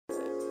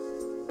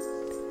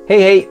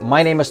Hey,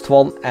 my name is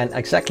Twan, and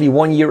exactly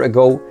 1 year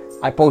ago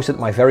I posted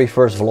my very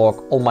first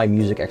vlog on my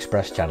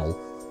Muzikxpress channel.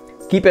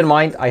 Keep in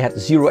mind I had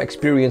zero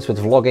experience with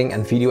vlogging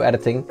and video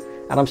editing,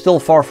 and I'm still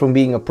far from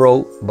being a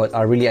pro, but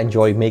I really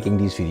enjoy making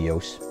these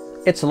videos.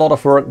 It's a lot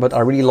of work, but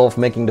I really love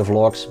making the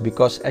vlogs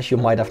because, as you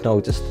might have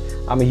noticed,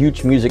 I'm a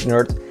huge music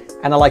nerd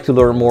and I like to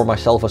learn more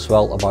myself as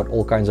well about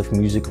all kinds of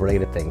music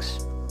related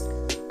things.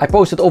 I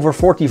posted over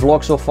 40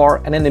 vlogs so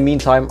far, and in the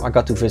meantime I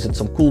got to visit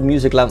some cool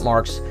music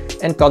landmarks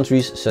and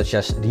countries such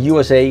as the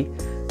USA,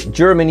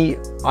 Germany,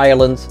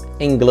 Ireland,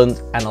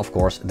 England and of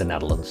course the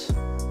Netherlands.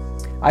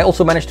 I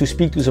also managed to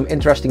speak to some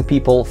interesting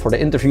people for the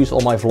interviews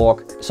on my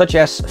vlog, such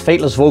as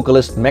Faithless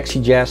vocalist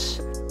Maxi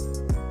Jazz,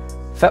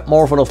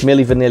 Morvan of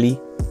Milli Vanilli,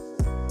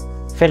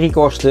 Ferry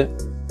Corsten,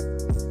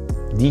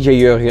 DJ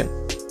Jurgen,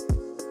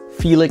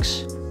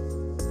 Felix,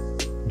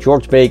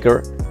 George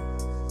Baker,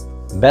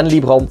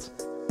 Liebrand,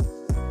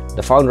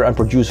 the founder and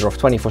producer of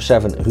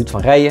 24/7 Ruud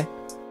van Rijen,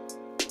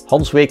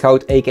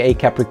 Weekhout aka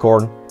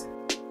Capricorn,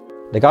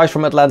 the guys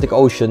from Atlantic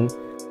Ocean,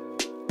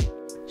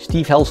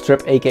 Steve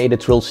Helstrip aka the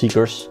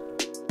Thrillseekers,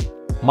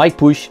 Mike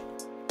Push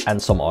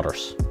and some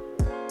others.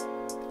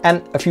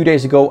 And a few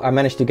days ago I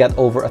managed to get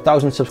over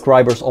 1,000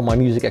 subscribers on my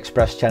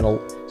Muzikxpress channel,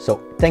 so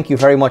thank you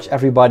very much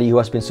everybody who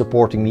has been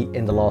supporting me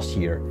in the last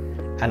year.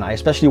 And I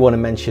especially want to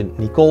mention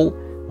Nicole,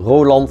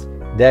 Roland,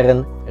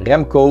 Darren,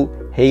 Remco,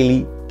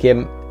 Haley,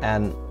 Kim,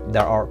 and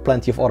there are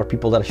plenty of other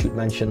people that I should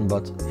mention,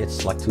 but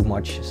it's like too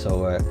much.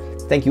 So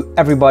thank you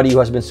everybody who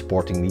has been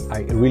supporting me.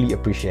 I really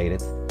appreciate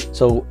it.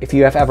 So if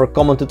you have ever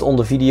commented on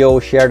the video,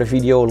 shared the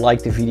video,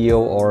 liked the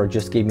video, or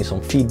just gave me some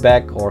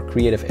feedback or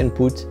creative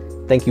input,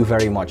 thank you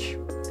very much.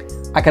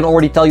 I can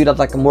already tell you that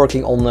I'm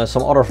working on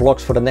some other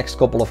vlogs for the next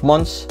couple of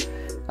months.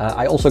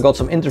 I also got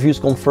some interviews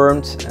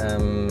confirmed.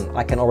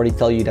 I can already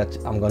tell you that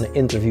I'm going to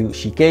interview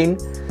Chicane.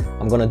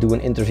 I'm going to do an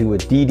interview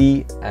with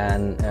Didi,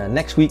 and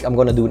next week I'm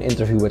going to do an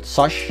interview with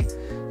Sash.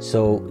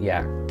 So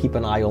yeah, keep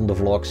an eye on the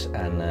vlogs,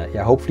 and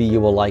yeah, hopefully you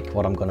will like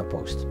what I'm going to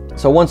post.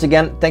 So once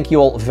again, thank you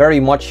all very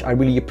much. I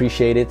really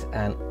appreciate it,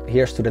 and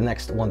here's to the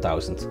next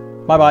 1,000.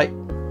 Bye bye.